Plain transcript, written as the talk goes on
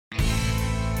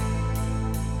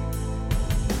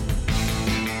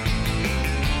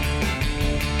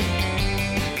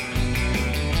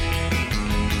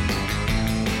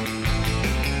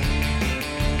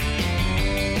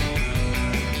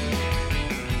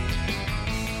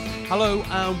Hello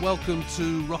and welcome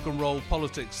to Rock and Roll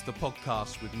Politics, the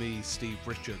podcast with me, Steve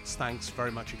Richards. Thanks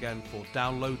very much again for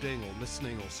downloading or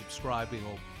listening or subscribing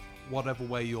or whatever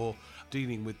way you're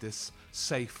dealing with this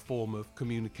safe form of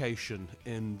communication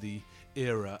in the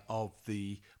era of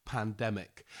the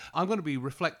pandemic. I'm going to be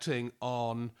reflecting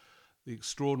on the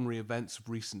extraordinary events of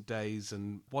recent days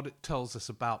and what it tells us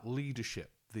about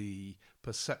leadership, the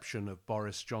perception of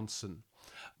Boris Johnson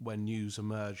when news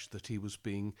emerged that he was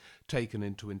being taken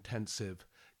into intensive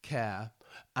care,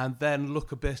 and then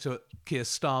look a bit at Keir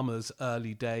Starmer's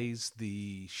early days,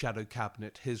 the shadow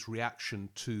cabinet, his reaction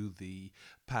to the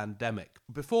pandemic.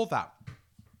 Before that,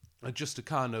 just a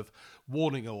kind of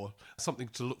warning or something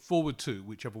to look forward to,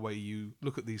 whichever way you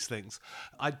look at these things.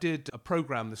 I did a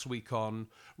programme this week on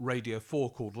Radio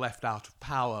 4 called Left Out of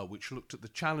Power, which looked at the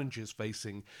challenges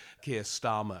facing Keir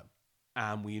Starmer.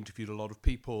 And we interviewed a lot of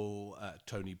people,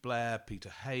 Tony Blair, Peter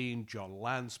Hain, John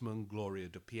Landsman, Gloria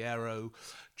De Piero,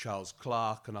 Charles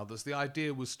Clarke and others. The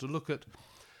idea was to look at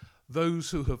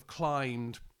those who have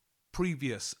climbed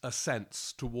previous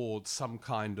ascents towards some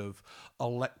kind of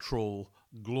electoral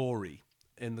glory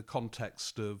in the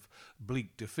context of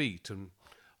bleak defeat. And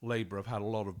Labour have had a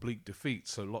lot of bleak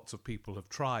defeats, so lots of people have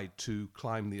tried to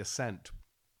climb the ascent,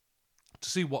 to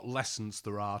see what lessons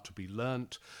there are to be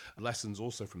learnt, lessons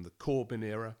also from the Corbyn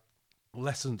era,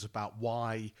 lessons about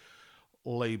why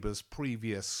Labour's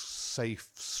previous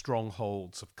safe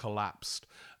strongholds have collapsed,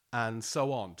 and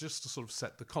so on, just to sort of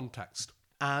set the context.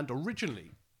 And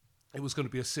originally, it was going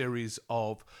to be a series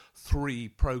of 3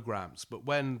 programmes, but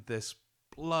when this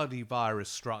bloody virus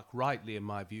struck, rightly in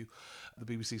my view, the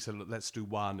BBC said, look, let's do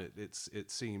one.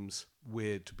 It seems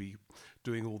weird to be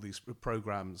doing all these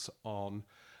programmes on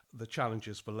the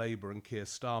challenges for Labour and Keir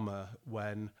Starmer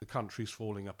when the country's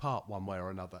falling apart one way or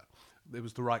another. It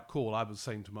was the right call. I was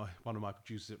saying to one of my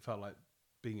producers, it felt like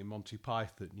being in Monty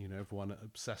Python, everyone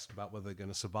obsessed about whether they're going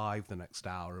to survive the next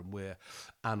hour, and we're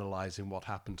analysing what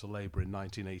happened to Labour in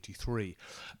 1983.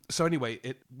 So anyway,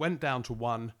 it went down to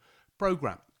one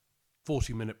programme,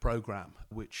 40-minute programme,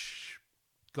 which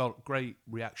got great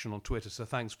reaction on Twitter, so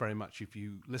thanks very much if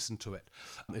you listened to it.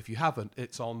 If you haven't,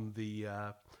 it's on the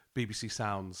BBC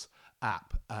Sounds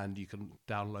app, and you can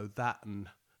download that and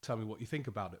tell me what you think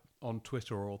about it on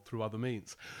Twitter or through other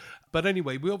means. But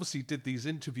anyway, we obviously did these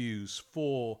interviews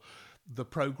for the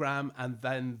programme, and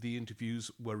then the interviews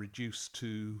were reduced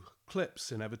to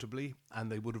clips inevitably,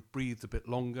 and they would have breathed a bit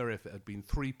longer if it had been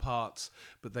 3 parts,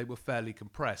 but they were fairly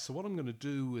compressed. So what I'm going to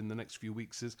do in the next few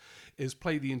weeks is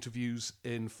play the interviews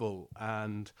in full,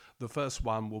 and the first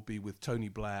one will be with Tony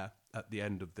Blair at the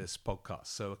end of this podcast.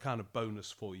 So a kind of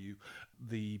bonus for you,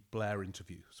 the Blair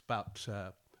interview. It's about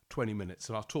 20 minutes,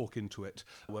 and I'll talk into it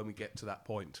when we get to that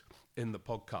point in the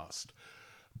podcast.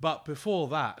 But before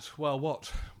that, well,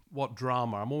 what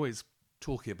drama? I'm always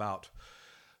talking about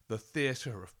the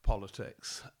theatre of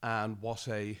politics and what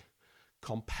a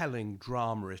compelling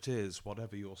drama it is,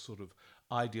 whatever your sort of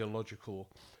ideological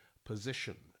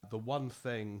position. The one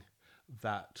thing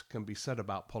that can be said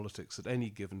about politics at any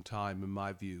given time, in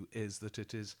my view, is that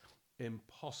it is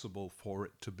impossible for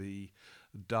it to be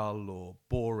dull or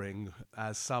boring,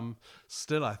 as some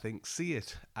still, I think, see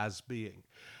it as being.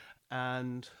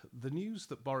 And the news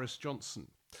that Boris Johnson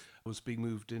was being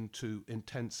moved into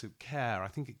intensive care, I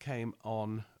think it came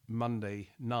on Monday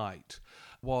night,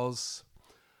 was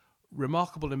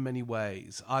remarkable in many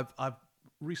ways. I've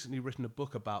recently written a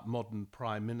book about modern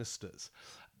prime ministers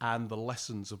and the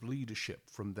lessons of leadership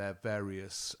from their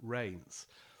various reigns,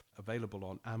 available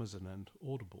on Amazon and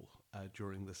Audible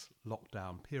during this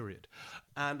lockdown period.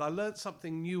 And I learned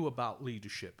something new about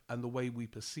leadership and the way we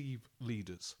perceive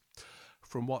leaders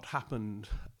from what happened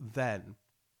then,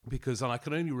 because, and I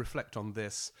can only reflect on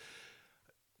this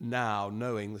now,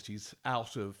 knowing that he's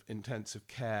out of intensive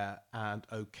care and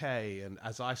okay, and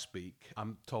as I speak,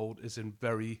 I'm told is in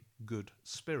very good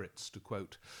spirits, to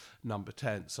quote Number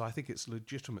 10. So I think it's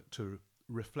legitimate to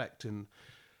reflect in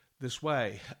this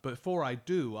way. But before I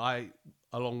do, I,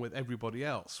 along with everybody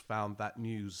else, found that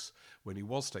news when he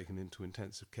was taken into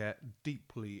intensive care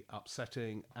deeply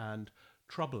upsetting and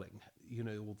troubling.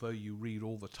 Although you read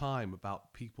all the time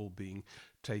about people being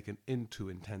taken into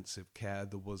intensive care,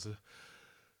 there was a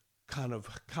kind of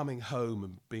coming home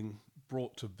and being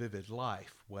brought to vivid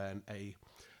life when a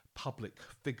public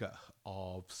figure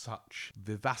of such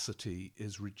vivacity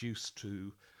is reduced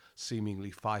to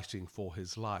seemingly fighting for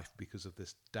his life because of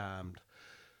this damned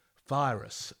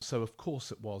virus. So of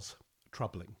course it was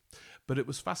troubling, but it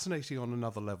was fascinating on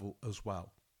another level as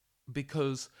well,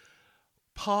 because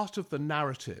part of the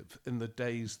narrative in the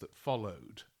days that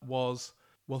followed was,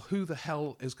 well, who the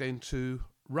hell is going to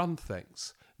run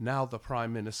things Now the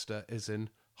Prime Minister is in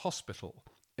hospital,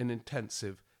 in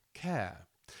intensive care.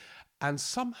 And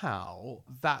somehow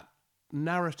that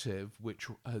narrative, which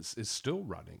is still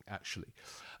running actually,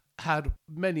 had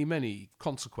many, many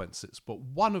consequences. But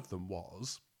one of them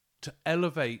was to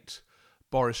elevate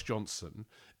Boris Johnson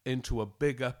into a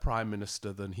bigger Prime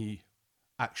Minister than he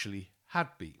actually had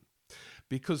been.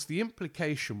 Because the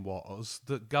implication was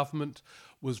that government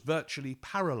was virtually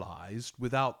paralysed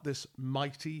without this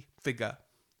mighty figure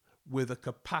with a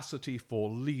capacity for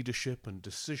leadership and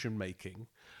decision-making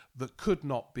that could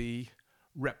not be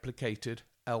replicated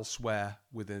elsewhere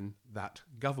within that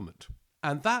government.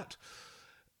 And that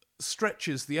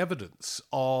stretches the evidence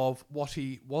of what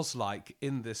he was like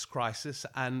in this crisis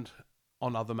and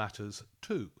on other matters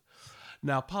too.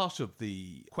 Now, part of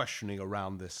the questioning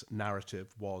around this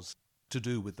narrative was to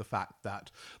do with the fact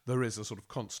that there is a sort of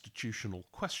constitutional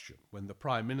question. When the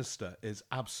Prime Minister is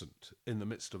absent in the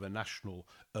midst of a national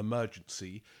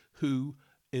emergency, who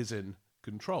is in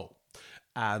control?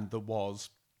 And there was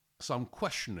some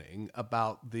questioning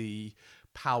about the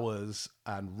powers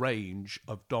and range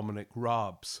of Dominic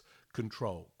Raab's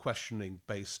control, questioning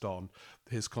based on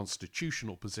his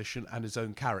constitutional position and his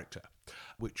own character,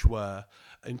 which were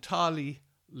entirely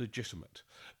legitimate.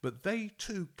 But they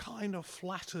too kind of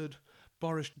flattered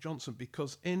Boris Johnson,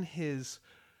 because in his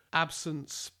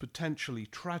absence, potentially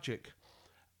tragic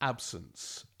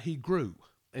absence, he grew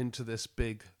into this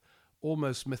big,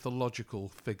 almost mythological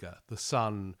figure, the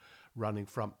Sun running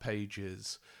front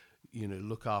pages,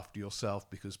 look after yourself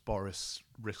because Boris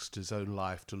risked his own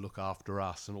life to look after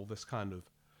us, and all this kind of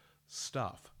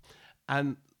stuff.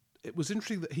 And it was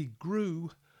interesting that he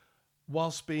grew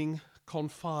whilst being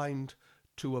confined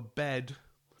to a bed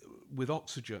with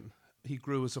oxygen. He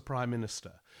grew as a Prime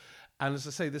Minister. And as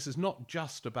I say, this is not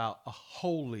just about a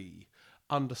wholly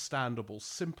understandable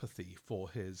sympathy for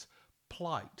his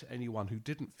plight. Anyone who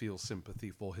didn't feel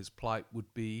sympathy for his plight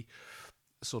would be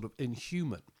sort of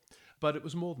inhuman. But it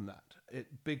was more than that.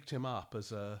 It bigged him up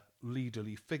as a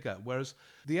leaderly figure, whereas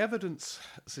the evidence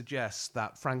suggests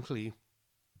that, frankly,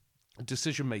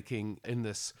 decision-making in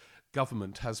this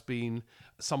government has been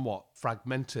somewhat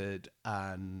fragmented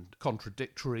and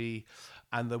contradictory,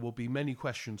 and there will be many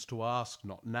questions to ask,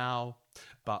 not now,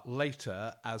 but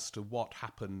later, as to what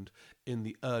happened in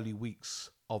the early weeks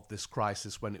of this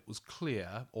crisis, when it was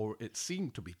clear, or it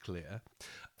seemed to be clear,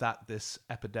 that this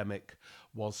epidemic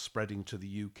was spreading to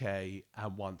the UK,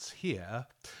 and once here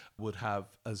would have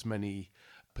as many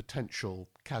potential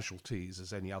casualties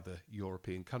as any other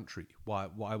European country. Why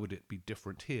would it be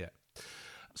different here?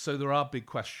 So there are big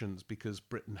questions, because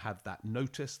Britain had that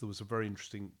notice. There was a very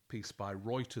interesting piece by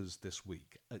Reuters this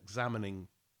week examining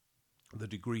the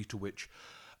degree to which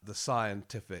the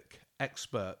scientific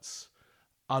experts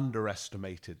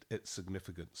underestimated its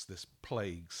significance, this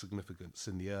plague's significance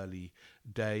in the early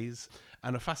days,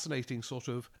 and a fascinating sort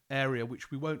of area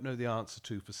which we won't know the answer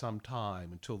to for some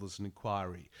time until there's an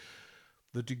inquiry.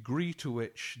 The degree to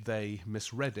which they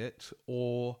misread it,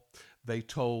 or they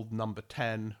told Number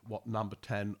 10 what Number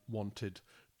 10 wanted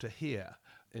to hear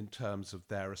in terms of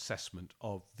their assessment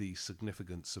of the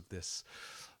significance of this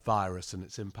virus and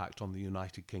its impact on the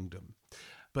United Kingdom.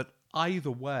 But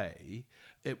either way,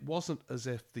 it wasn't as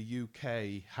if the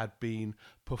UK had been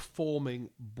performing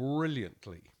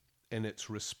brilliantly in its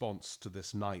response to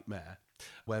this nightmare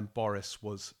when Boris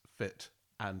was fit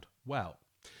and well.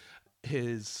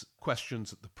 His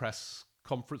questions at the press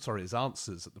conference, or his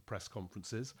answers at the press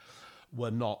conferences,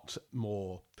 were not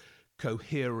more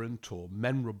coherent or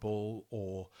memorable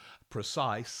or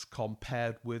precise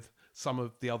compared with some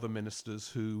of the other ministers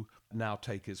who now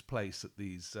take his place at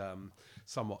these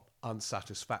somewhat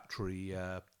unsatisfactory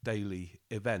daily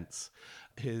events.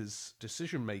 His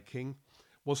decision-making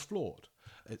was flawed.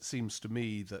 It seems to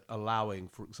me that allowing,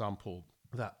 for example,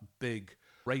 that big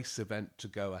race event to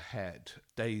go ahead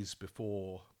days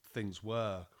before things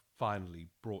were finally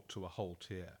brought to a halt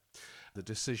here, the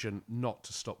decision not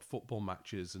to stop football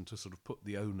matches and to sort of put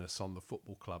the onus on the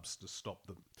football clubs to stop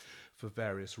them for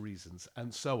various reasons,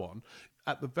 and so on.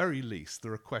 At the very least,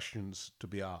 there are questions to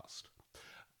be asked.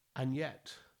 And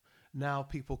yet, now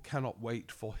people cannot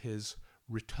wait for his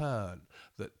return,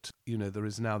 that, there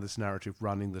is now this narrative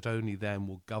running that only then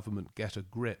will government get a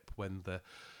grip when the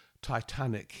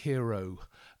Titanic hero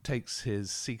takes his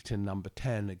seat in Number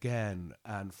 10 again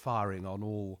and firing on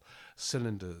all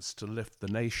cylinders to lift the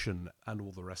nation and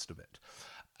all the rest of it.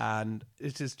 And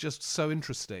it is just so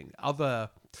interesting. Other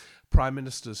prime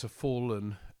ministers have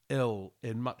fallen ill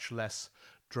in much less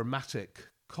dramatic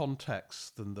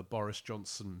context than the Boris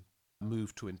Johnson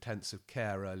move to intensive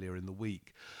care earlier in the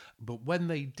week. But when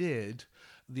they did,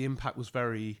 the impact was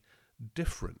very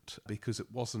different because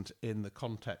it wasn't in the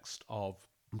context of,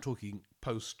 I'm talking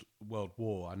post-World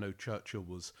War. I know Churchill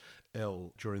was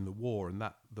ill during the war, and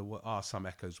that there are some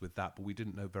echoes with that, but we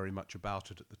didn't know very much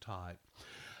about it at the time.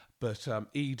 But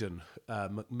Eden,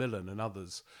 Macmillan and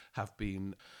others have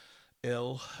been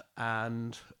ill,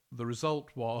 and the result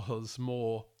was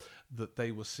more that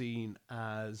they were seen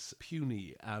as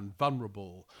puny and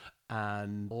vulnerable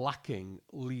and lacking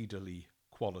leaderly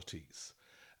qualities.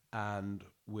 And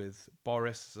with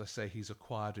Boris, as I say, he's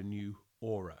acquired a new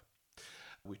aura,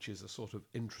 which is a sort of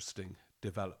interesting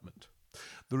development.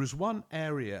 There is one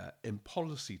area in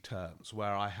policy terms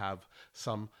where I have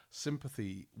some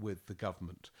sympathy with the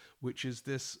government, which is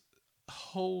this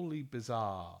wholly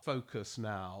bizarre focus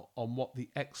now on what the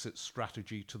exit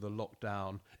strategy to the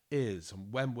lockdown is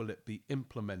and when will it be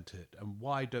implemented and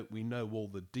why don't we know all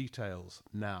the details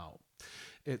now.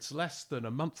 It's less than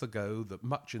a month ago that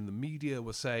much in the media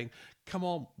were saying, come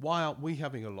on, why aren't we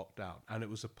having a lockdown? And it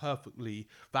was a perfectly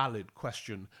valid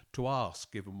question to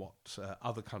ask, given what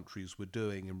other countries were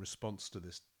doing in response to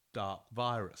this dark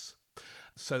virus.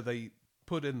 So they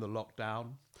put in the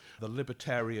lockdown. The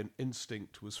libertarian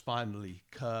instinct was finally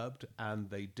curbed,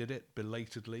 and they did it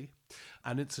belatedly.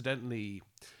 And incidentally,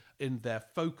 in their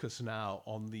focus now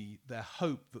on their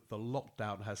hope that the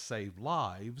lockdown has saved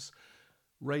lives,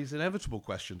 raise inevitable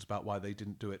questions about why they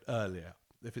didn't do it earlier.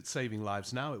 If it's saving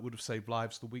lives now, it would have saved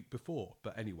lives the week before.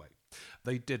 But anyway,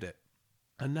 they did it.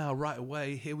 And now right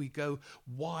away, here we go.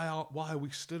 Why are we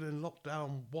still in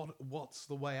lockdown? What's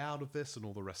the way out of this and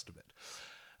all the rest of it?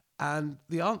 And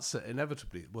the answer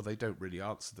inevitably, well, they don't really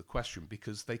answer the question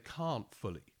because they can't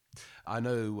fully. I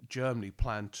know Germany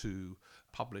planned to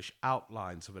publish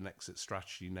outlines of an exit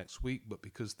strategy next week, but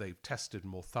because they've tested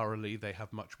more thoroughly, they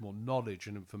have much more knowledge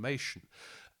and information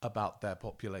about their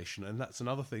population. And that's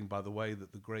another thing, by the way,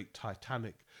 that the great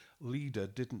Titanic leader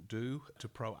didn't do, to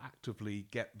proactively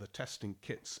get the testing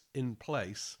kits in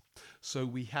place so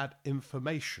we had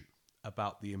information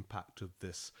about the impact of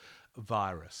this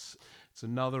virus. It's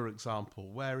another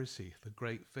example. Where is he? The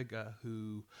great figure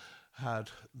who had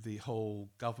the whole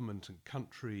government and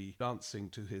country dancing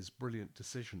to his brilliant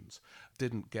decisions,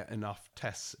 didn't get enough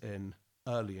tests in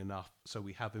early enough so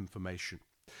we have information.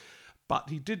 But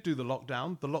he did do the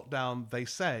lockdown. The lockdown, they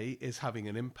say, is having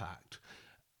an impact.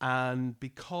 And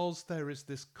because there is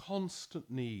this constant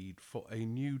need for a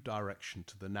new direction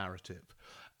to the narrative,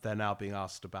 they're now being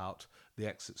asked about the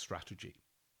exit strategy,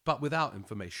 but without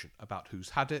information about who's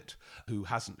had it, who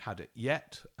hasn't had it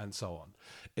yet, and so on.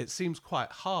 It seems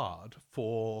quite hard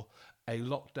for a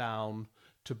lockdown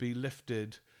to be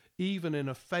lifted, even in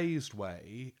a phased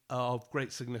way, of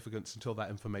great significance until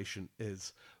that information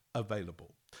is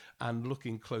available, and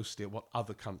looking closely at what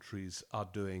other countries are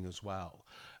doing as well.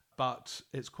 But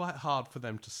it's quite hard for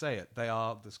them to say it.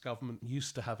 This government,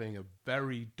 used to having a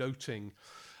very doting,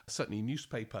 certainly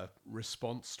newspaper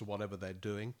response to whatever they're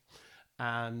doing,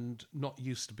 and not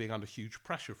used to being under huge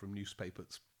pressure from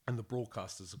newspapers. And the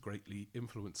broadcasters are greatly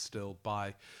influenced still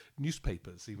by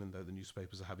newspapers, even though the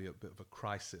newspapers are having a bit of a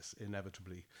crisis,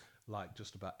 inevitably, like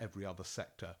just about every other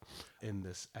sector in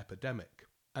this epidemic.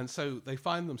 And so they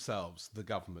find themselves, the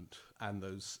government and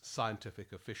those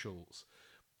scientific officials,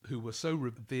 who were so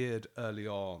revered early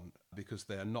on because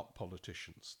they are not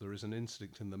politicians. There is an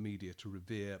instinct in the media to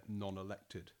revere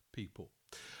non-elected people,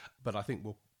 but I think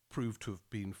will prove to have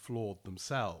been flawed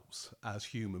themselves as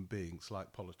human beings,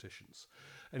 like politicians.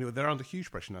 Anyway, they're under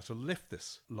huge pressure now to lift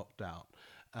this lockdown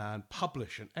and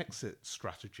publish an exit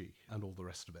strategy and all the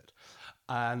rest of it.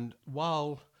 And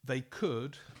while they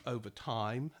could, over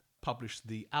time, publish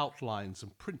the outlines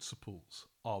and principles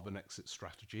of an exit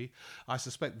strategy, I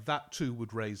suspect that too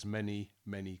would raise many,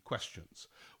 many questions.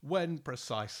 When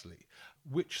precisely?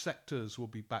 Which sectors will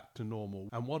be back to normal?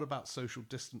 And what about social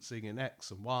distancing in X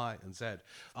and Y and Z?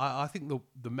 I think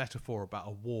the metaphor about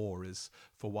a war is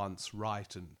for once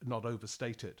right and not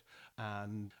overstated.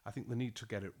 And I think the need to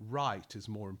get it right is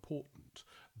more important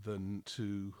than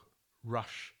to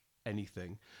rush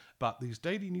anything. But these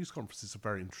daily news conferences are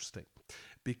very interesting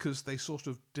because they sort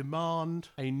of demand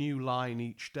a new line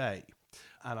each day.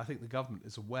 And I think the government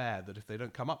is aware that if they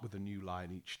don't come up with a new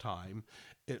line each time,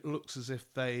 it looks as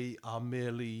if they are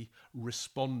merely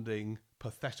responding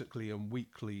pathetically and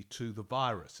weakly to the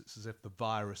virus. It's as if the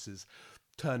virus is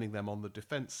turning them on the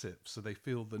defensive. So they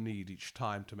feel the need each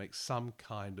time to make some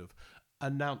kind of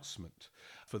announcement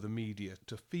for the media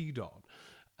to feed on.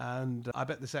 And I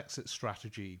bet this exit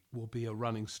strategy will be a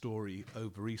running story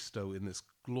over Easter in this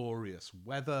glorious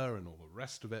weather and all the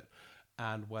rest of it,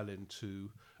 and well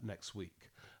into next week.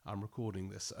 I'm recording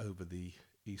this over the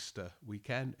Easter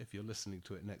weekend. If you're listening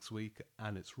to it next week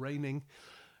and it's raining,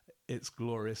 it's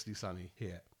gloriously sunny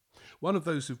here. One of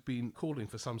those who've been calling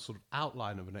for some sort of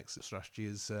outline of an exit strategy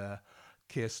is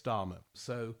Keir Starmer.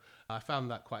 So I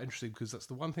found that quite interesting because that's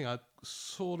the one thing I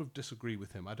sort of disagree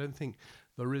with him. I don't think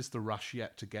there is the rush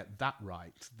yet to get that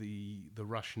right. The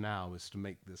rush now is to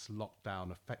make this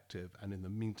lockdown effective and in the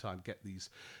meantime get these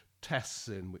tests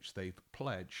in which they've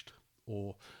pledged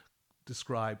or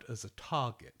described as a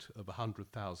target of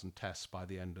 100,000 tests by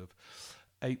the end of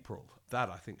April. That,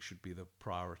 I think, should be the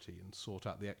priority and sort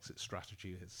out the exit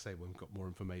strategy, as I say, when we've got more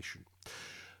information.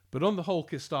 But on the whole,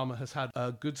 Keir Starmer has had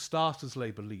a good start as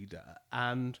Labour leader,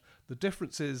 and the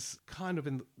difference is kind of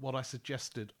in what I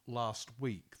suggested last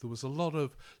week. There was a lot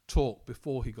of talk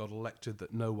before he got elected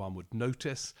that no one would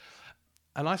notice,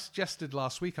 and I suggested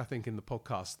last week, I think, in the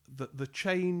podcast, that the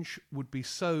change would be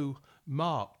so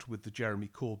marked with the Jeremy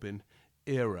Corbyn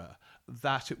era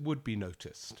that it would be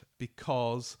noticed,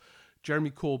 because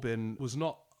Jeremy Corbyn was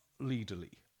not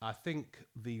leaderly. I think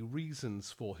the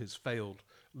reasons for his failed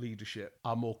leadership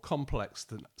are more complex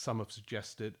than some have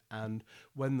suggested, and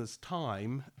when there's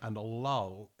time and a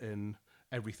lull in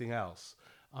everything else,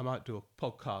 I might do a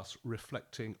podcast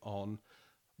reflecting on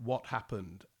what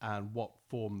happened and what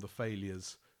form the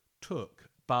failures took.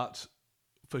 But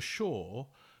for sure,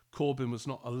 Corbyn was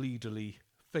not a leaderly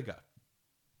figure.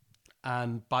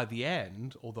 And by the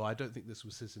end, although I don't think this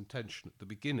was his intention at the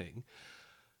beginning,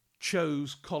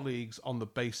 chose colleagues on the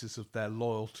basis of their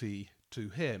loyalty to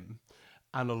him,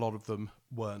 and a lot of them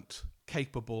weren't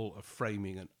capable of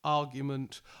framing an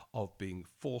argument, of being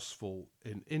forceful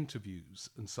in interviews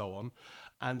and so on.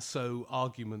 And so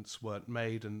arguments weren't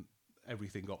made and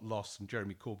everything got lost, and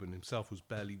Jeremy Corbyn himself was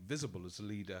barely visible as a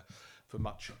leader for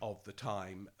much of the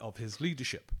time of his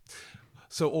leadership.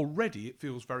 So already it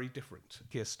feels very different.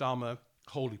 Keir Starmer,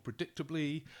 wholly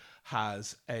predictably,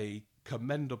 has a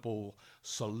commendable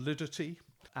solidity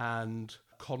and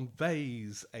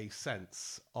conveys a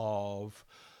sense of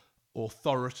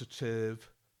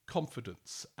authoritative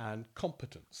confidence and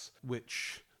competence,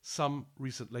 which some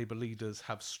recent Labour leaders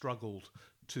have struggled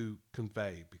to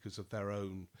convey because of their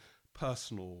own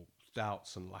personal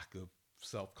doubts and lack of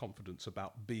self-confidence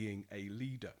about being a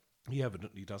leader. He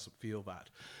evidently doesn't feel that.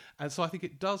 And so I think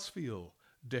it does feel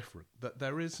different, that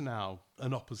there is now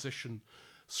an opposition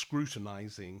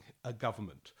scrutinising a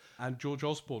government. And George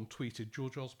Osborne tweeted,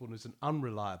 George Osborne is an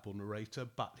unreliable narrator,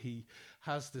 but he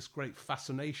has this great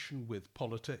fascination with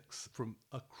politics from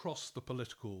across the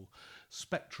political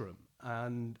spectrum.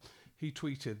 And he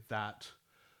tweeted that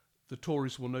the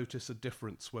Tories will notice a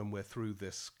difference when we're through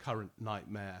this current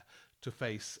nightmare to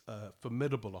face a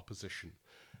formidable opposition,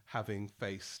 having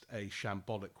faced a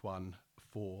shambolic one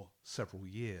for several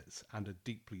years and a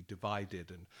deeply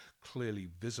divided and clearly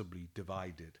visibly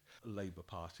divided Labour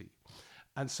Party.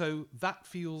 And so that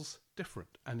feels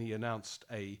different. And he announced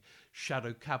a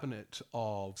shadow cabinet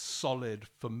of solid,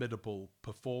 formidable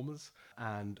performers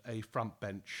and a front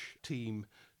bench team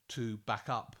to back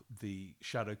up the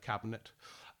shadow cabinet.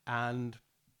 And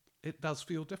it does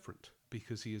feel different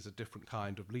because he is a different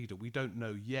kind of leader. We don't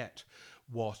know yet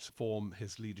what form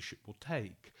his leadership will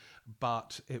take,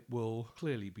 but it will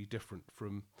clearly be different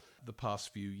from the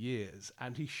past few years.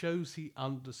 And he shows he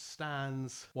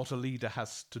understands what a leader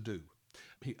has to do.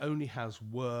 He only has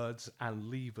words and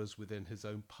levers within his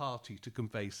own party to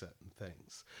convey certain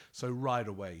things. So right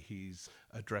away he's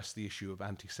addressed the issue of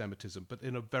anti-Semitism, but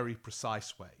in a very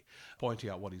precise way, pointing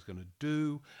out what he's going to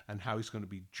do and how he's going to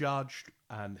be judged.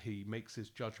 And he makes his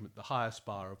judgment the highest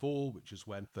bar of all, which is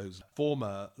when those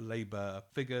former Labour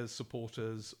figures,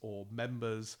 supporters or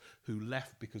members who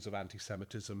left because of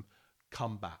anti-Semitism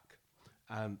come back.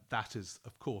 And that is,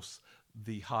 of course,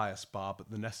 the highest bar, but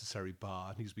the necessary bar.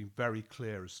 And he's been very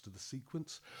clear as to the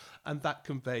sequence. And that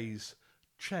conveys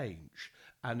change.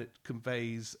 And it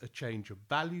conveys a change of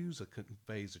values, it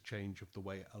conveys a change of the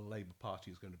way a Labour Party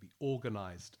is going to be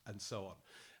organised and so on.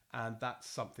 And that's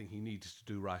something he needs to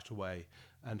do right away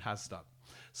and has done.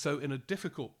 So in a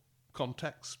difficult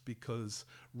context, because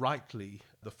rightly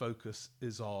the focus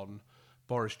is on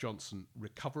Boris Johnson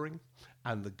recovering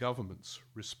and the government's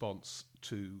response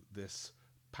to this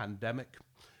pandemic,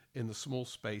 in the small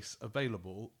space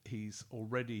available, he's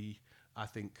already, I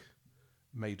think,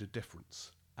 made a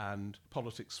difference. And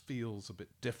politics feels a bit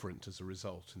different as a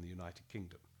result in the United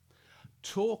Kingdom.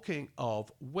 Talking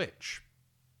of which,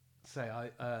 I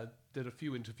did a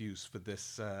few interviews for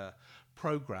this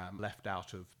programme, Left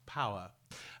Out of Power.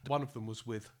 One of them was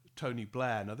with Tony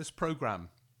Blair. Now, this programme,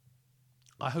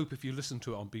 I hope if you listen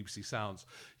to it on BBC Sounds,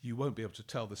 you won't be able to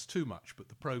tell this too much, but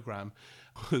the programme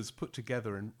was put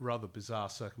together in rather bizarre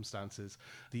circumstances.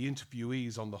 The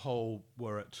interviewees on the whole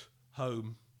were at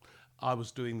home I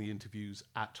was doing the interviews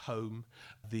at home.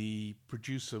 The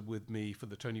producer with me for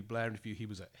the Tony Blair interview, he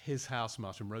was at his house,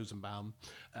 Martin Rosenbaum,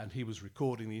 and he was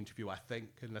recording the interview, I think,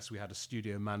 unless we had a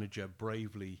studio manager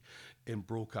bravely in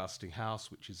Broadcasting House,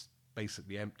 which is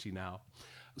basically empty now.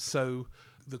 So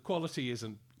the quality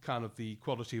isn't kind of the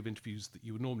quality of interviews that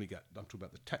you would normally get. I'm talking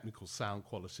about the technical sound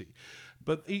quality.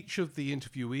 But each of the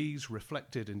interviewees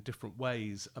reflected in different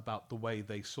ways about the way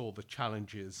they saw the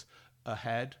challenges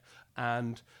ahead.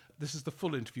 And this is the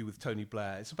full interview with Tony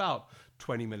Blair. It's about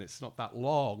 20 minutes, not that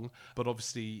long, but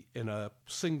obviously in a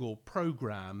single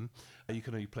program, you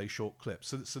can only play short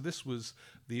clips. So this was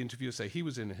the interview. Say he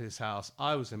was in his house,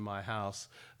 I was in my house,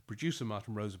 producer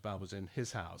Martin Rosenbaum was in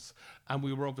his house, and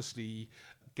we were obviously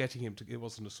getting him to, it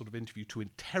wasn't a sort of interview to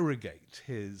interrogate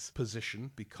his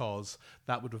position, because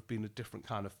that would have been a different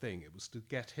kind of thing. It was to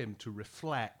get him to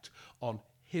reflect on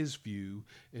his view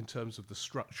in terms of the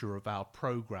structure of our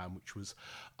program, which was,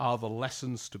 are the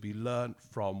lessons to be learnt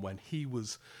from when he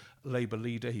was Labour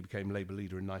leader. He became Labour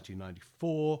leader in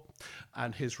 1994,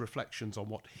 and his reflections on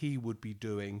what he would be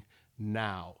doing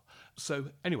now. So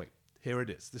anyway, here it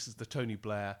is. This is the Tony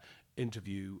Blair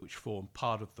interview, which formed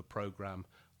part of the program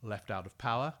Left Out of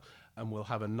Power, and we'll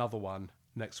have another one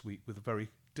next week with a very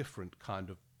different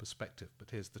kind of perspective. But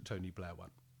here's the Tony Blair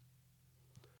one.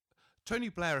 Tony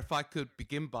Blair, if I could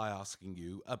begin by asking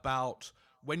you about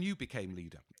when you became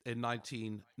leader in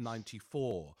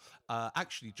 1994.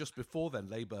 Actually, just before then,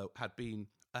 Labour had been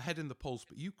ahead in the polls,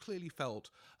 but you clearly felt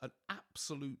an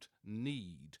absolute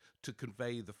need to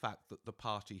convey the fact that the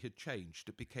party had changed.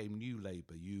 It became New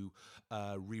Labour. You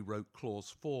rewrote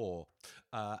Clause 4,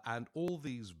 and all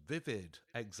these vivid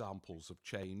examples of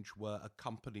change were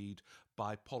accompanied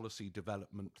by policy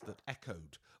development that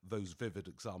echoed those vivid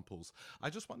examples. I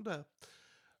just wonder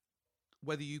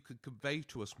whether you could convey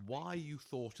to us why you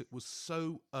thought it was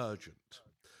so urgent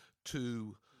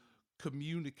to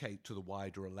communicate to the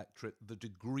wider electorate the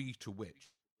degree to which,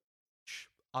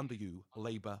 under you,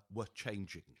 Labour were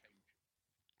changing.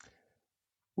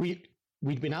 We'd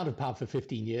been out of power for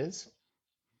 15 years.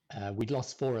 We'd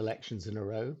lost 4 elections in a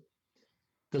row.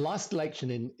 The last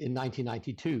election in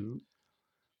 1992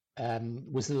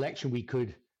 was an election we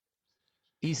could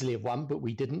easily have won, but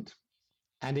we didn't.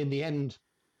 And in the end,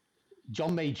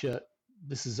 John Major,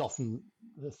 this is often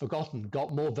forgotten,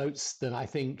 got more votes than I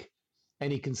think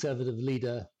any Conservative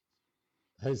leader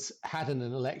has had in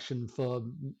an election for,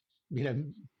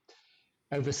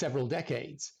 over several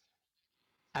decades.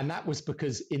 And that was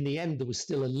because in the end, there was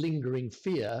still a lingering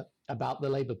fear about the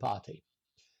Labour Party.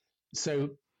 So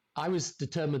I was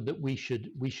determined that we should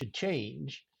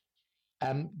change,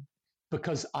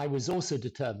 because I was also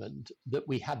determined that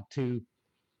we had to,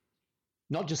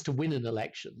 not just to win an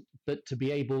election, but to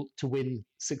be able to win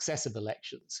successive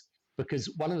elections.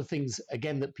 Because one of the things,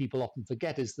 again, that people often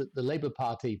forget is that the Labour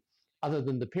Party, other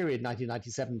than the period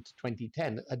 1997 to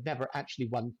 2010, had never actually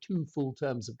won 2 full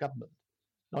terms of government.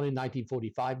 Not in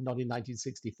 1945, not in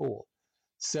 1964.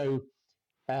 So,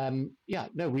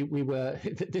 we were,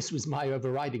 this was my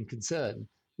overriding concern,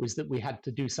 was that we had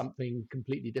to do something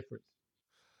completely different.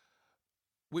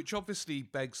 Which obviously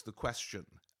begs the question,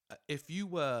 if you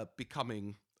were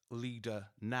becoming leader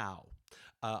now,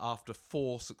 after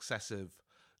 4 successive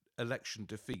election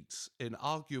defeats, in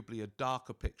arguably a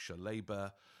darker picture,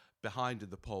 Labour behind in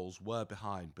the polls, were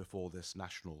behind before this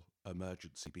national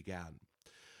emergency began.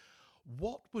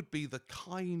 What would be the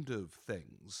kind of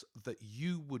things that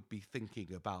you would be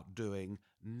thinking about doing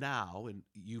now, and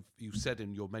you've said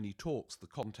in your many talks the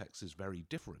context is very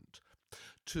different,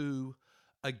 to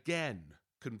again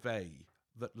convey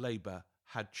that Labour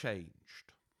had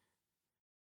changed?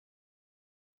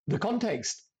 The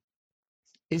context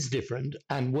is different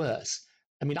and worse.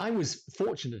 I mean, I was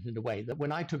fortunate in a way that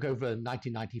when I took over in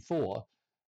 1994,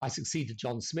 I succeeded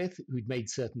John Smith, who'd made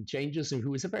certain changes and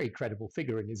who was a very credible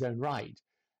figure in his own right.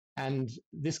 And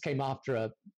this came after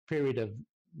a period of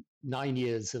 9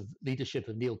 years of leadership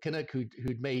of Neil Kinnock,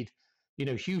 who'd made,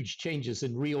 huge changes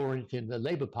in reorienting the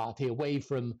Labour Party away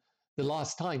from the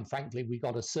last time, frankly, we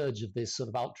got a surge of this sort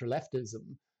of ultra-leftism,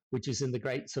 which is in the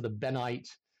great sort of Bennite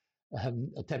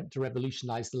attempt to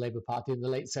revolutionize the Labour Party in the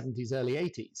late 70s, early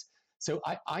 80s. So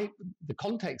the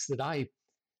context that I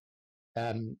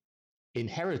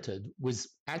inherited was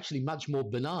actually much more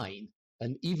benign.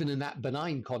 And even in that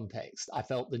benign context, I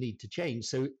felt the need to change.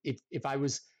 So if I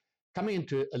was coming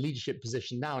into a leadership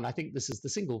position now, and I think this is the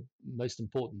single most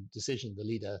important decision the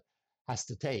leader has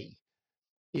to take,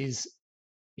 is,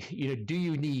 do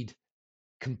you need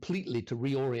completely to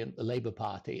reorient the Labour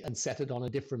Party and set it on a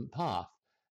different path?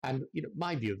 And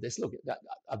my view of this, look,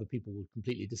 other people will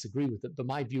completely disagree with it, but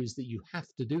my view is that you have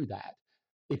to do that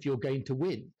if you're going to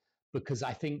win, because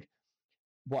I think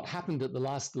what happened at the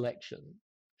last election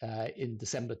in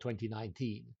December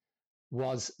 2019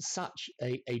 was such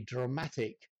a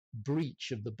dramatic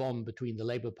breach of the bond between the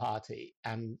Labour Party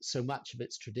and so much of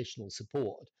its traditional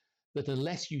support that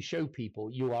unless you show people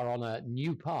you are on a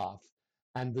new path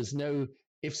and there's no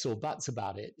ifs or buts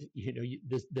about it,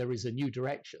 there is a new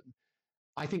direction,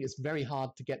 I think it's very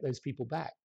hard to get those people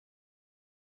back.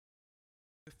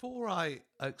 Before I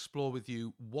explore with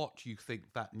you what you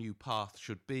think that new path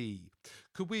should be,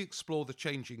 could we explore the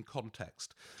changing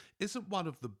context? Isn't one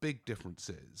of the big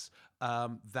differences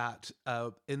that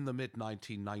in the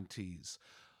mid-1990s,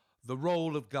 the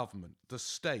role of government, the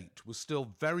state, was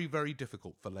still very, very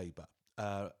difficult for Labour?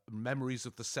 Memories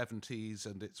of the 70s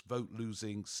and its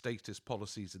vote-losing statist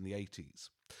policies in the 80s.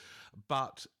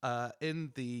 But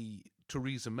in the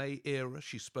Theresa May era,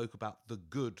 she spoke about the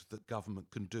good that government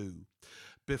can do.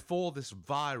 Before this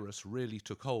virus really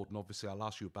took hold, and obviously I'll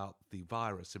ask you about the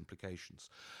virus implications,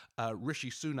 Rishi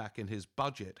Sunak in his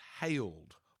budget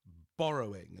hailed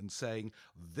borrowing and saying,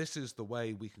 this is the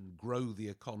way we can grow the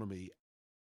economy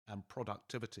and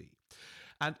productivity.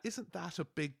 And isn't that a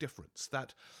big difference?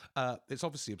 That it's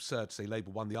obviously absurd to say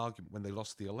Labour won the argument when they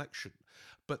lost the election,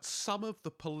 but some of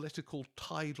the political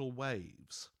tidal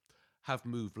waves have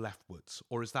moved leftwards,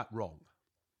 or is that wrong?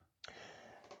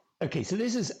 Okay, so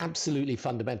this is absolutely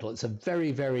fundamental. It's a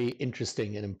very, very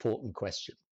interesting and important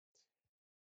question.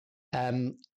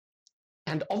 And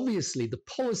obviously, the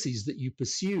policies that you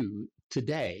pursue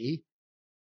today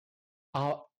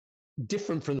are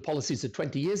different from the policies of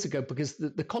 20 years ago because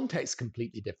the context is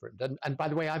completely different. And by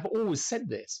the way, I've always said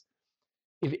this.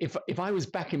 If I was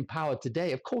back in power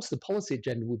today, of course, the policy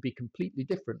agenda would be completely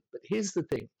different. But here's the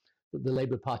thing that the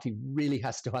Labour Party really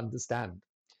has to understand.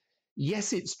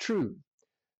 Yes, it's true.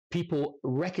 People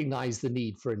recognize the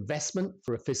need for investment,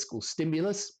 for a fiscal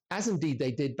stimulus, as indeed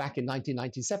they did back in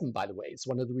 1997, by the way. It's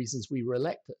one of the reasons we were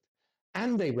elected.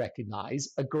 And they recognize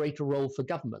a greater role for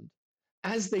government,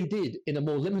 as they did in a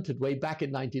more limited way back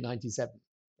in 1997.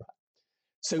 Right.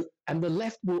 So, and the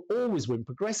left will always win.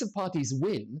 Progressive parties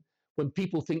win when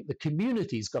people think the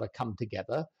community's got to come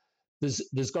together.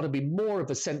 There's got to be more of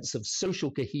a sense of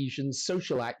social cohesion,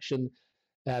 social action,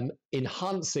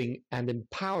 enhancing and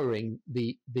empowering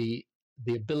the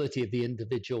ability of the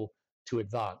individual to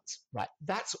advance. Right.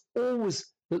 That's always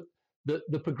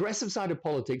the progressive side of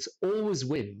politics always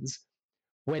wins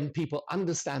when people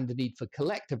understand the need for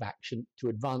collective action to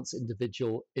advance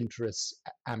individual interests,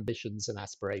 ambitions, and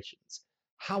aspirations.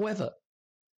 However,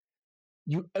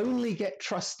 you only get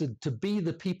trusted to be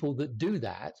the people that do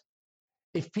that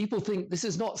if people think this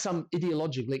is not some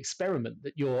ideological experiment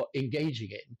that you're engaging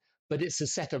in, but it's a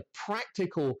set of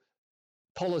practical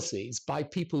policies by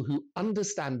people who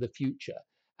understand the future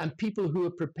and people who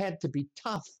are prepared to be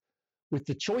tough with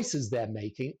the choices they're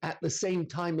making at the same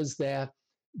time as they're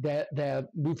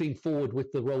moving forward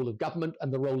with the role of government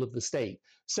and the role of the state.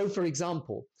 So, for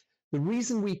example, the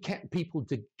reason we kept people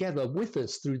together with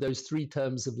us through those 3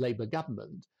 terms of Labour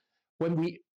government, when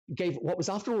we gave what was,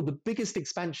 after all, the biggest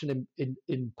expansion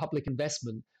in public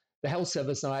investment the health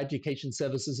service and our education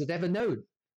services had ever known.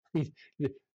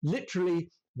 Literally,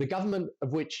 the government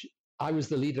of which I was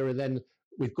the leader, and then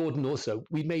with Gordon also,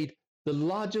 we made the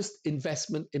largest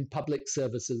investment in public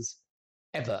services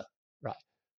ever. Right.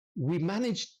 We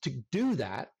managed to do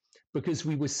that because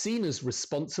we were seen as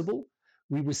responsible.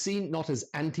 We were seen not as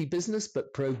anti-business,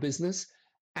 but pro-business.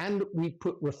 And we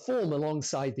put reform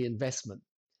alongside the investment.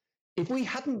 If we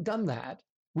hadn't done that,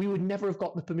 we would never have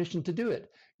got the permission to do it.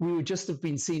 We would just have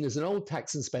been seen as an old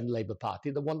tax and spend Labour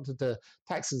Party that wanted to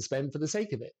tax and spend for the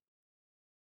sake of it.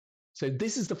 So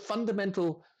this is the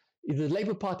fundamental. The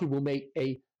Labour Party will make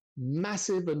a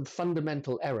massive and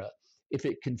fundamental error if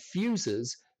it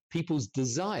confuses people's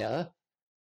desire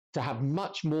to have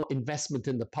much more investment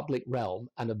in the public realm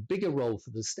and a bigger role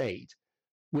for the state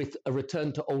with a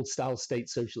return to old-style state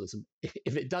socialism.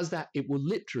 If it does that, it will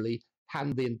literally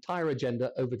hand the entire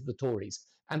agenda over to the Tories.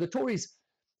 And the Tories,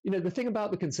 the thing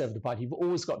about the Conservative Party, you've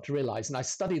always got to realize, and I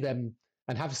study them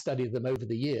and have studied them over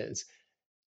the years,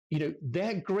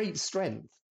 their great strength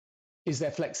is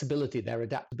their flexibility, their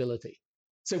adaptability.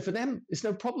 So for them, it's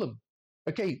no problem.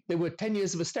 Okay, there were 10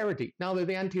 years of austerity. Now they're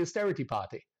the anti-austerity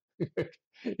party.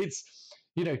 It's,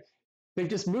 they've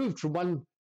just moved from one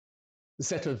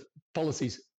set of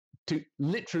policies to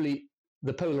literally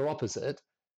the polar opposite,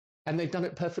 and they've done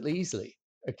it perfectly easily.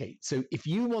 Okay, so if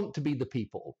you want to be the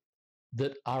people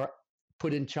that are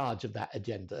put in charge of that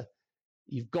agenda,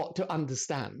 you've got to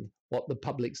understand what the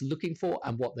public's looking for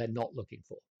and what they're not looking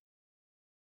for.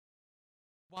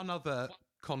 One other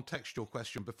contextual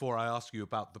question before I ask you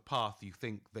about the path you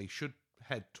think they should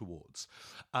head towards.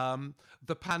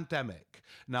 The pandemic.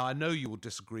 Now, I know you will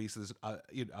disagree. So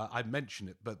I mention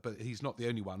it, but he's not the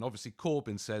only one. Obviously,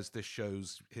 Corbyn says this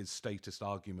shows his statist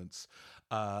arguments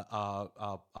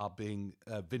are being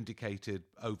vindicated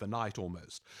overnight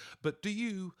almost. But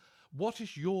what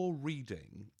is your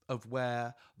reading of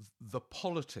where the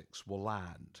politics will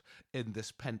land in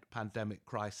this pandemic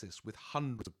crisis, with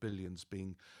hundreds of billions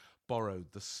being borrowed,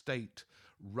 the state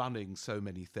running so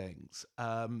many things?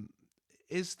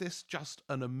 Is this just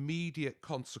an immediate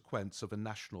consequence of a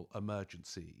national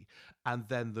emergency and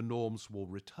then the norms will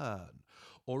return?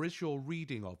 Or is your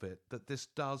reading of it that this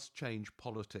does change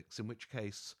politics, in which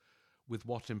case, with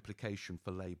what implication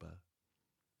for Labour?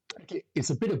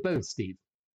 It's a bit of both, Steve.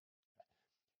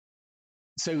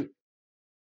 So,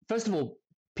 first of all,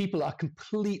 people are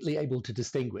completely able to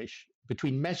distinguish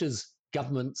between measures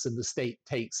governments and the state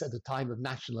takes at a time of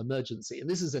national emergency. And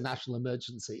this is a national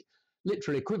emergency,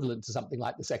 literally equivalent to something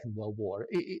like the Second World War.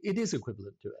 It is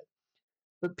equivalent to it.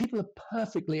 But people are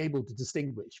perfectly able to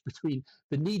distinguish between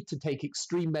the need to take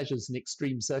extreme measures in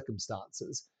extreme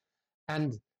circumstances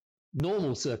and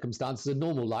normal circumstances and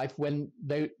normal life when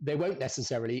they won't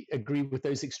necessarily agree with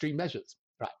those extreme measures.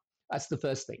 Right. That's the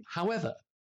first thing. However,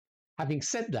 having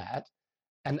said that,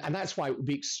 and that's why it would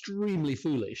be extremely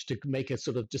foolish to make a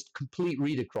sort of just complete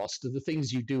read across to the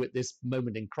things you do at this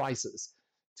moment in crisis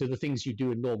to the things you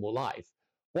do in normal life.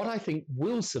 What I think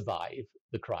will survive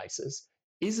the crisis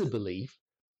is a belief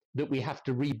that we have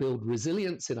to rebuild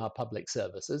resilience in our public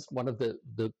services. One of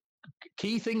the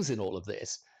key things in all of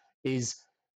this is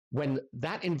when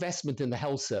that investment in the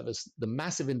health service, the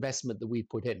massive investment that we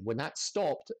put in, when that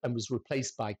stopped and was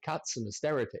replaced by cuts and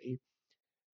austerity,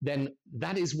 then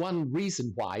that is one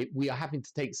reason why we are having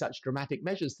to take such dramatic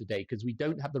measures today, because we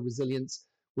don't have the resilience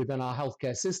within our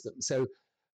healthcare system. So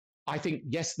I think,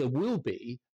 yes, there will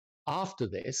be, after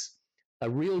this, a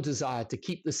real desire to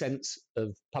keep the sense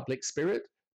of public spirit,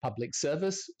 public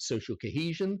service, social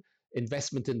cohesion,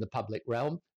 investment in the public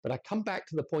realm. But I come back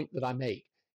to the point that I make.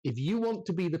 If you want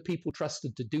to be the people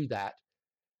trusted to do that,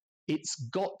 it's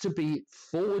got to be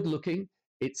forward-looking.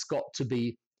 It's got to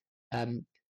be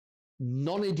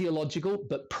non-ideological,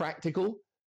 but practical.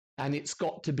 And it's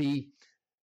got to be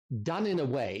done in a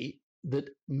way that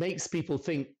makes people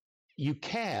think you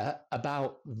care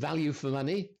about value for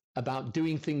money, about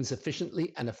doing things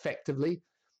efficiently and effectively,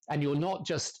 and you're not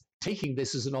just taking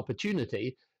this as an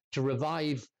opportunity to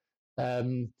revive,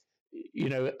 an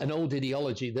old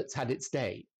ideology that's had its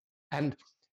day. And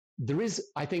there is,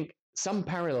 I think, some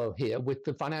parallel here with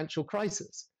the financial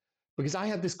crisis, because I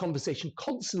had this conversation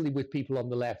constantly with people on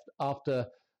the left after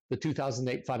the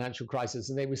 2008 financial crisis,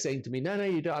 and they were saying to me, no,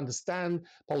 you don't understand.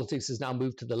 Politics has now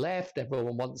moved to the left.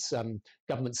 Everyone wants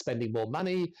government spending more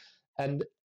money. And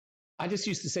I just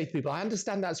used to say to people, I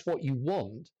understand that's what you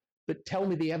want, but tell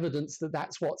me the evidence that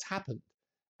that's what's happened.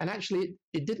 And actually,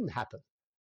 it didn't happen.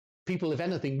 People, if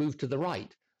anything, moved to the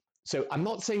right. So I'm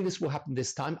not saying this will happen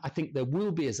this time. I think there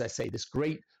will be, as I say, this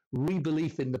great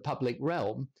rebelief in the public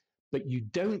realm, but you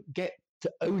don't get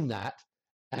to own that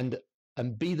and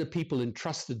be the people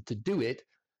entrusted to do it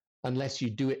unless you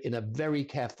do it in a very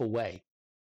careful way.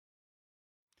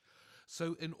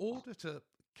 So in order to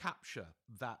capture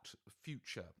that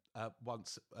future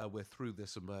once we're through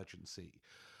this emergency,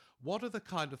 what are the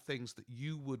kind of things that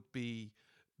you would be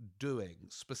doing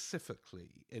specifically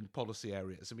in policy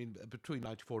areas? I mean, between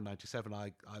 94 and 97,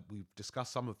 we've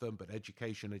discussed some of them, but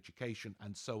education,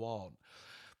 and so on.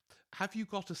 Have you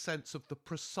got a sense of the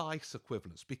precise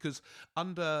equivalence? Because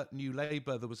under New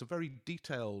Labour, there was a very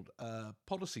detailed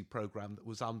policy programme that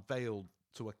was unveiled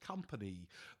to accompany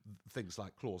things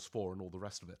like Clause 4 and all the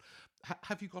rest of it.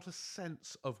 Have you got a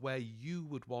sense of where you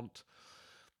would want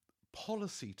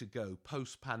policy to go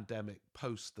post-pandemic,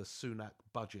 post the Sunak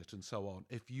budget and so on,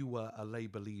 if you were a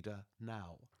Labour leader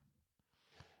now?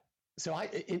 So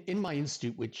in my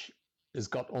institute, which has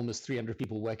got almost 300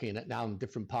 people working in it now in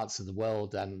different parts of the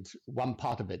world, and one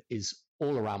part of it is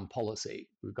all around policy.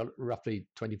 We've got roughly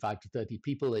 25 to 30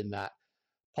 people in that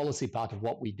policy part of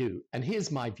what we do. And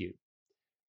here's my view,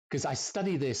 because I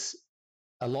study this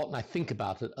a lot and I think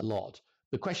about it a lot.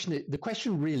 The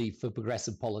question really for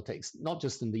progressive politics, not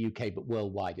just in the UK, but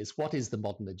worldwide, is what is the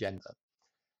modern agenda?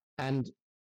 And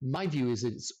my view is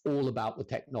it's all about the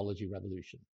technology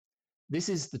revolution. This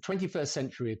is the 21st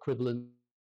century equivalent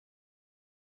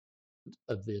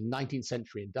of the 19th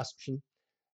century industrial.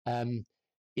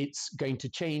 It's going to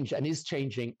change and is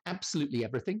changing absolutely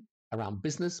everything around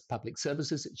business, public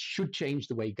services. It should change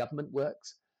the way government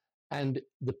works. And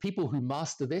the people who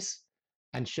master this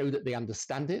and show that they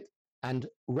understand it and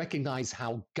recognize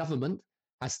how government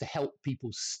has to help people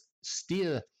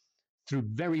steer through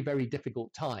very, very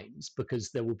difficult times,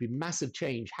 because there will be massive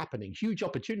change happening, huge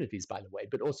opportunities, by the way,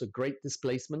 but also great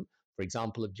displacement, for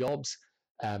example, of jobs,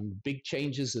 big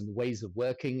changes in the ways of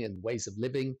working and ways of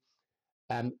living,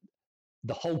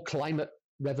 the whole climate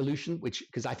revolution, which,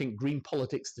 because I think green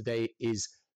politics today is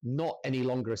not any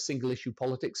longer a single issue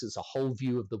politics, it's a whole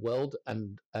view of the world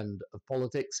and of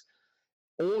politics.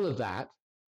 All of that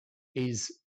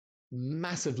is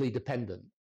massively dependent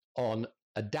on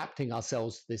adapting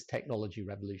ourselves to this technology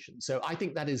revolution. So I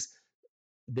think that is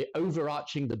the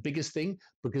overarching, the biggest thing,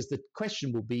 because the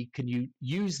question will be, can you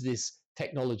use this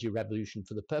technology revolution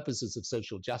for the purposes of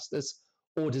social justice,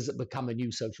 or does it become a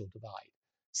new social divide?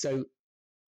 So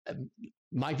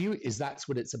my view is that's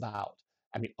what it's about.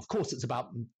 I mean, of course, it's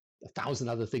about 1,000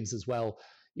 other things as well,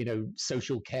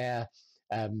 social care,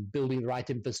 building the right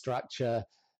infrastructure,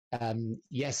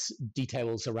 yes,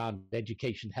 details around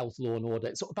education, health, law and order.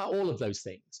 It's about all of those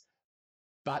things.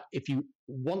 But if you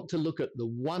want to look at the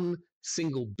one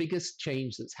single biggest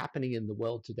change that's happening in the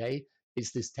world today,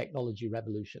 it's this technology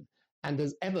revolution. And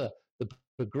as ever, the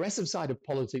progressive side of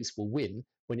politics will win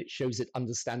when it shows it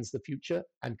understands the future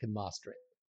and can master it.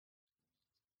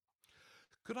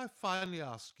 Could I finally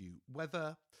ask you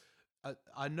whether,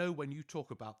 I know when you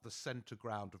talk about the centre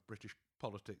ground of British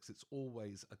politics, it's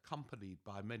always accompanied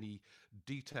by many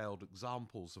detailed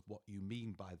examples of what you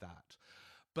mean by that.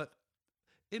 But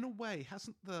in a way,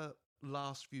 hasn't the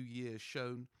last few years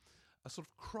shown a sort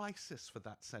of crisis for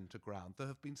that centre ground? There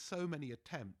have been so many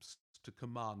attempts to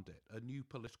command it. A new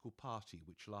political party,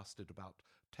 which lasted about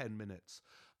 10 minutes.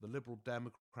 The Liberal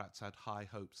Democrats had high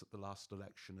hopes at the last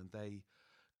election and they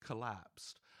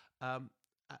collapsed. And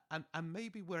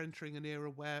maybe we're entering an era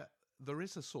where there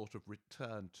is a sort of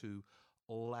return to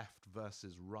left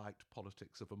versus right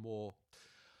politics of a more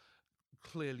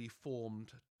clearly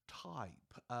formed type.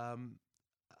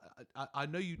 I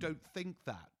know you don't think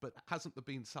that, but hasn't there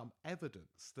been some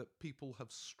evidence that people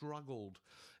have struggled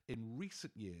in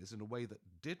recent years in a way that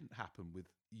didn't happen with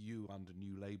you under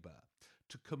New Labour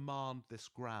to command this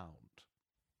ground?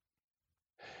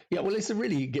 Yeah, well, it's a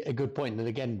really a good point. And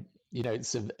again,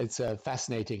 it's a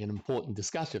fascinating and important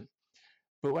discussion.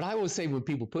 But what I always say when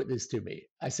people put this to me,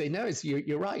 I say, no,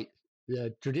 you're right.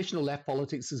 The traditional left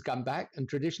politics has come back, and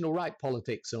traditional right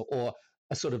politics, or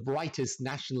a sort of rightist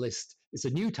nationalist, it's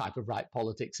a new type of right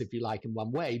politics, if you like, in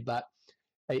one way, but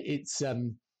it's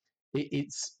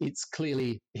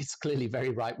clearly very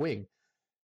right wing.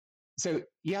 So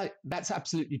yeah, that's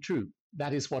absolutely true.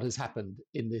 That is what has happened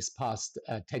in this past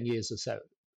 10 years or so.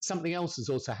 Something else has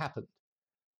also happened.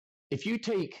 If you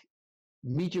take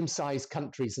medium-sized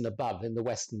countries and above in the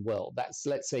Western world, that's,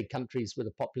 let's say, countries with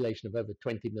a population of over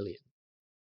 20 million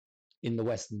in the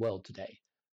Western world today,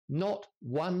 not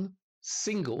one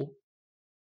single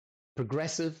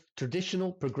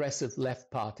traditional progressive left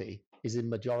party is in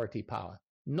majority power.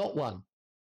 Not one.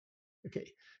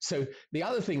 Okay. So the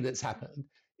other thing that's happened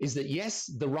is that, yes,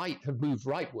 the right have moved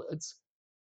rightwards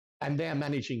and they're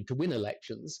managing to win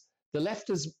elections. The left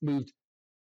has moved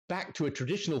back to a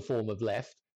traditional form of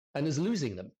left and is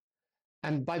losing them.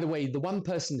 And by the way, the one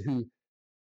person who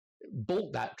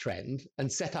balked that trend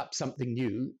and set up something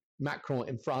new, Macron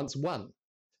in France, won.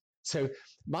 So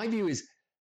my view is,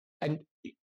 and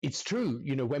it's true,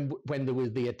 when there were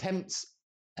the attempts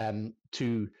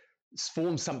to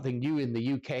form something new in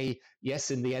the UK,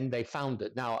 yes, in the end they found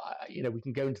it. Now, we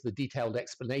can go into the detailed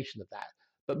explanation of that.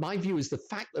 But my view is the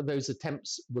fact that those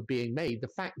attempts were being made, the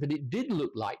fact that it did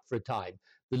look like for a time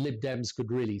the Lib Dems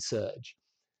could really surge,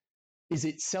 is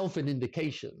itself an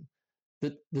indication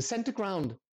that the centre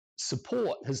ground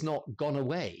support has not gone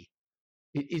away.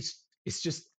 It's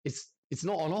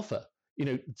not on offer.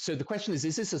 So the question is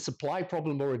this a supply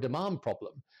problem or a demand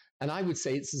problem? And I would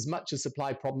say it's as much a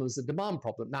supply problem as a demand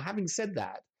problem. Now, having said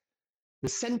that, the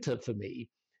centre for me,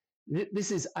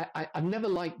 this is, I've never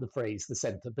liked the phrase the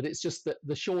centre, but it's just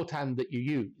the shorthand that you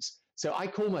use. So I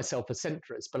call myself a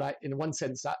centrist, but in one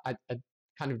sense, I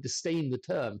kind of disdain the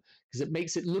term because it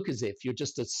makes it look as if you're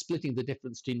just splitting the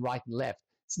difference between right and left.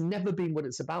 It's never been what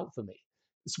it's about for me.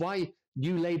 It's why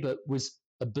New Labour was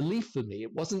a belief for me.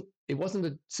 It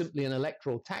wasn't simply an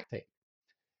electoral tactic.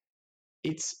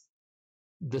 It's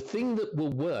the thing that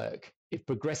will work if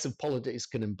progressive politics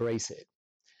can embrace it,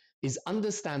 is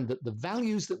understand that the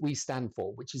values that we stand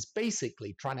for, which is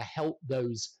basically trying to help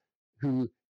those who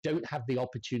don't have the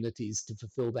opportunities to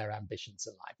fulfill their ambitions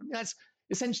in life. I mean, that's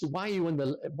essentially why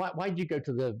do you go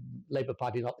to the Labour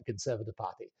Party, not the Conservative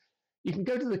Party? You can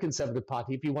go to the Conservative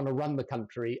Party if you want to run the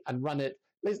country and run it.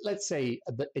 Let's say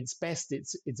that it's best.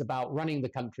 It's about running the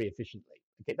country efficiently.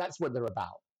 Okay, that's what they're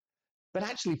about. But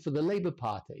actually, for the Labour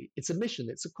Party, it's a mission,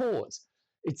 it's a cause.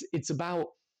 It's about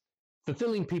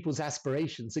fulfilling people's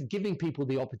aspirations and giving people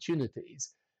the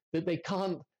opportunities that they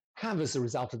can't have as a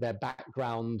result of their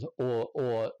background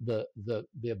or the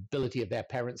ability of their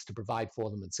parents to provide for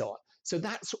them and so on. So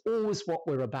that's always what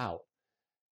we're about.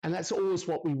 And that's always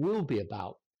what we will be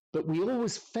about. But we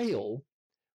always fail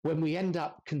when we end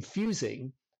up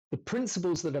confusing the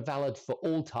principles that are valid for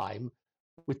all time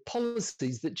with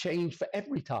policies that change for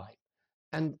every time.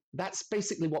 And that's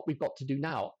basically what we've got to do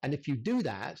now. And if you do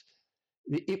that,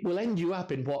 it will end you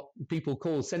up in what people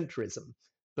call centrism.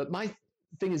 But my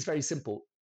thing is very simple.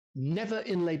 Never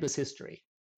in Labour's history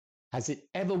has it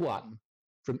ever won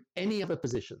from any other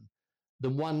position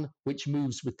than one which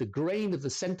moves with the grain of the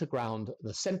centre ground,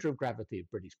 the centre of gravity of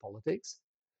British politics.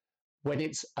 When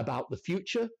it's about the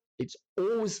future, it's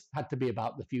always had to be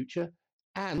about the future.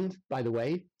 And, by the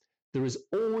way, there has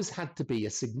always had to be a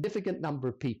significant number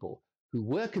of people who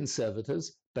were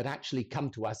conservators, but actually come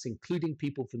to us, including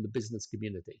people from the business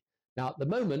community. Now, at the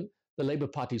moment, the Labour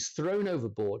Party's thrown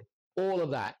overboard all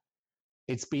of that.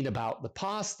 It's been about the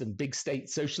past and big state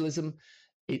socialism.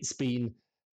 It's been,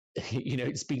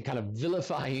 it's been kind of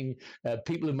vilifying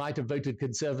people who might have voted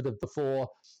conservative before.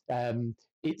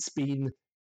 It's been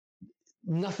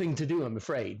nothing to do, I'm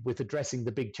afraid, with addressing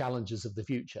the big challenges of the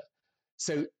future.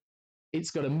 So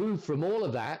it's got to move from all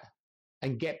of that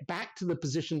and get back to the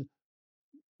position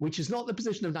which is not the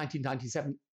position of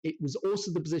 1997. It was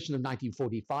also the position of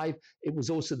 1945. It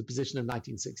was also the position of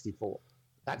 1964.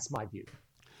 That's my view.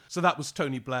 So that was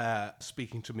Tony Blair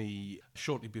speaking to me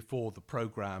shortly before the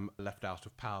programme Left Out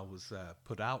of Power was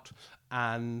put out.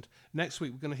 And next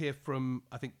week we're going to hear from,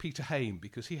 I think, Peter Hain,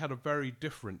 because he had a very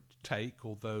different take,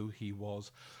 although he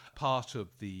was part of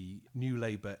the New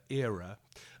Labour era.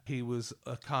 He was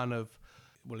a kind of,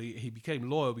 well, he became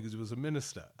loyal because he was a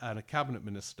minister and a cabinet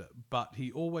minister, but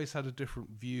he always had a different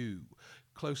view,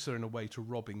 closer in a way to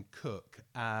Robin Cook,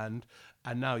 and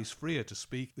now he's freer to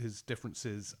speak. His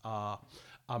differences are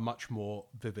much more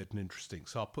vivid and interesting.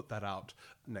 So I'll put that out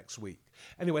next week.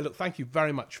 Anyway, look, thank you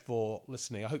very much for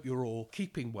listening. I hope you're all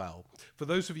keeping well. For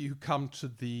those of you who come to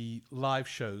the live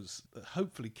shows,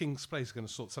 hopefully King's Place is going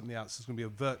to sort something out. So it's going to be a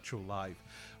virtual live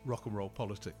Rock and Roll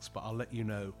Politics, but I'll let you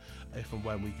know if and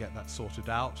when we get that sorted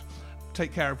out.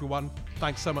 Take care, everyone.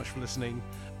 Thanks so much for listening,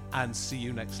 and see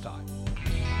you next time.